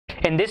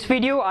In this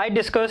video, I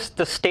discussed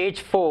the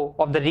stage 4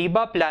 of the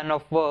RIBA plan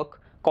of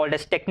work called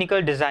as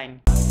technical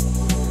design.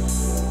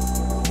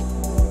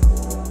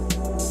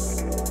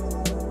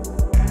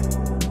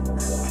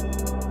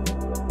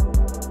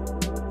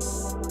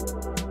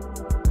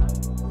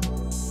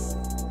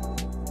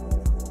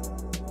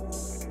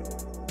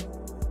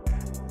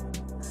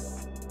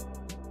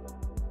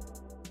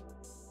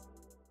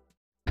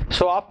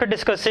 So after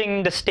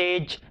discussing the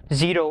stage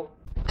 0,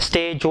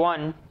 stage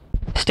 1,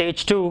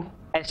 stage 2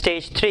 and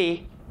stage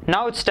 3,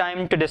 now it's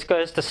time to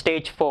discuss the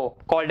stage 4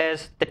 called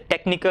as the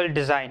technical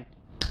design.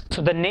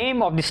 So the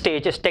name of the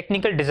stage is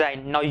technical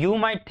design. Now you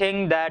might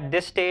think that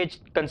this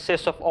stage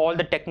consists of all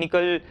the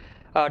technical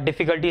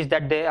difficulties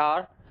that there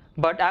are,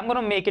 but I'm going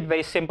to make it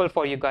very simple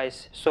for you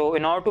guys. So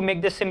in order to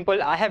make this simple,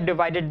 I have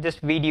divided this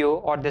video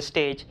or this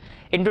stage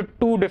into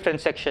two different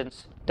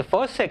sections. The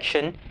first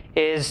section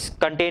is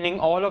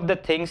containing all of the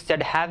things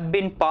that have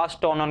been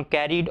passed on and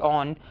carried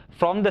on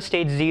from the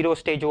stage 0,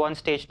 stage 1,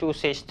 stage 2,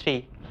 stage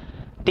 3.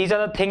 These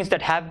are the things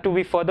that have to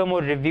be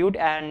furthermore reviewed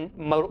and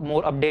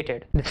more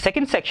updated. The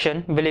second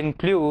section will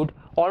include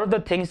all of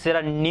the things that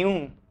are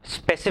new,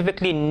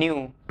 specifically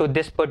new to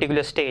this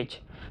particular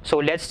stage. So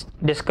let's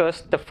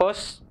discuss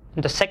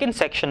the second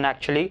section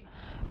actually.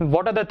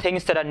 What are the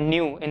things that are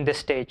new in this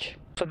stage?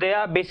 So there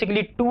are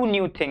basically two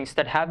new things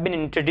that have been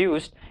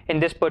introduced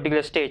in this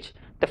particular stage.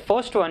 The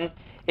first one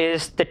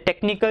is the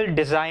technical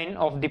design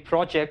of the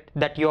project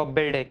that you're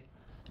building.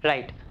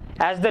 Right.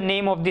 As the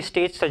name of the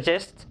stage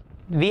suggests,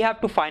 we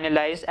have to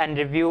finalize and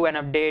review and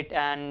update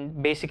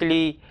and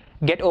basically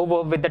get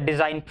over with the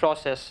design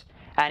process.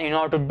 And in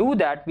order to do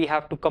that, we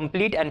have to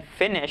complete and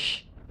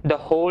finish the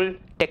whole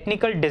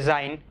technical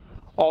design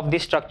of the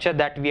structure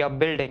that we are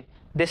building.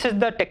 This is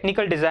the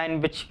technical design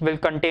which will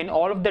contain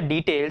all of the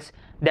details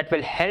that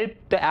will help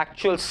the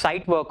actual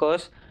site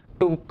workers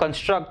to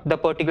construct the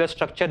particular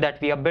structure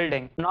that we are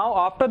building. Now,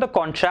 after the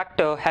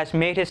contractor has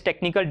made his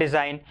technical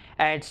design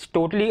and it's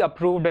totally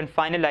approved and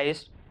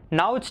finalized,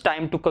 now it's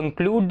time to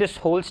conclude this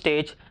whole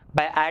stage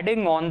by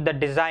adding on the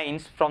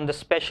designs from the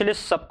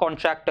specialist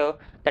subcontractor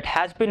that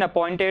has been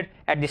appointed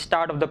at the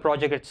start of the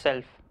project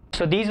itself.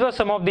 So these were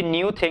some of the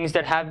new things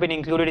that have been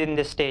included in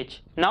this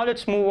stage. Now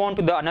let's move on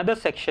to the another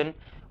section.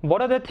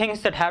 What are the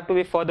things that have to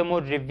be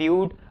furthermore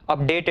reviewed,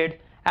 updated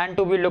and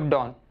to be looked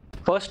on?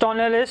 First on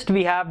our list,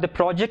 we have the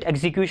project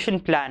execution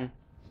plan,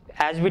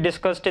 as we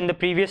discussed in the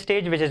previous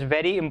stage, which is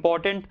very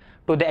important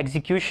to the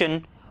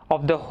execution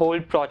of the whole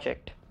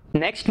project.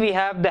 Next, we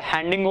have the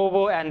handing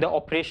over and the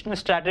operational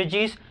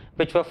strategies,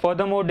 which were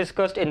furthermore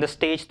discussed in the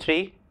stage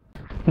 3.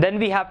 Then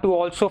we have to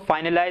also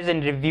finalize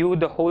and review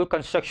the whole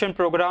construction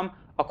program,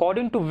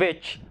 according to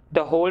which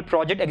the whole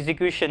project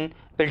execution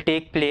will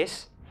take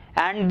place,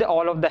 and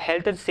all of the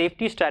health and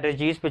safety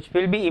strategies which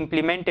will be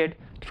implemented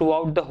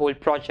throughout the whole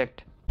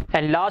project.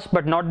 And last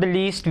but not the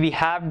least, we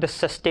have the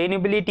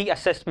sustainability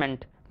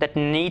assessment that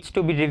needs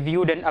to be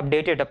reviewed and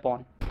updated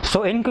upon.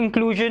 So in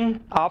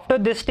conclusion, after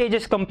this stage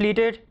is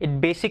completed,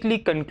 it basically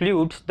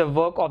concludes the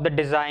work of the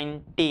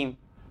design team.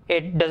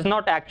 It does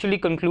not actually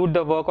conclude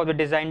the work of the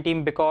design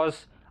team,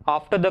 because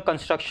after the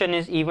construction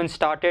is even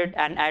started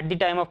and at the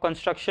time of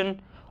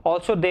construction,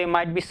 also there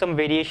might be some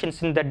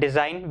variations in the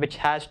design which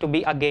has to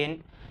be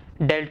again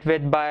dealt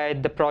with by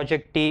the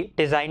project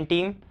design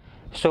team.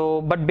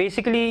 So, but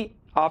basically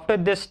after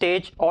this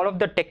stage, all of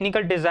the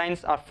technical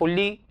designs are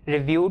fully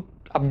reviewed,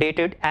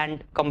 updated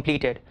and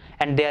completed,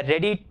 and they are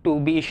ready to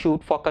be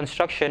issued for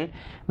construction,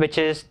 which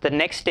is the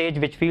next stage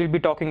which we will be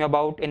talking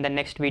about in the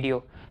next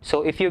video.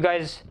 So if you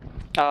guys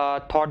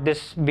thought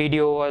this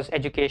video was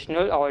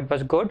educational or it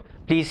was good,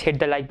 please hit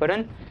the like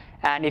button,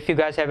 and if you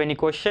guys have any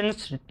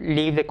questions,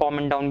 leave the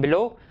comment down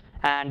below.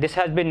 And this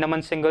has been Naman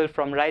Singhal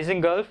from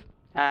Rising Gulf,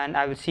 and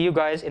I will see you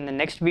guys in the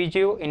next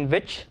video in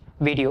which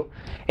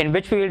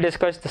we will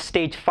discuss the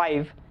stage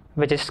 5,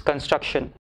 which is construction.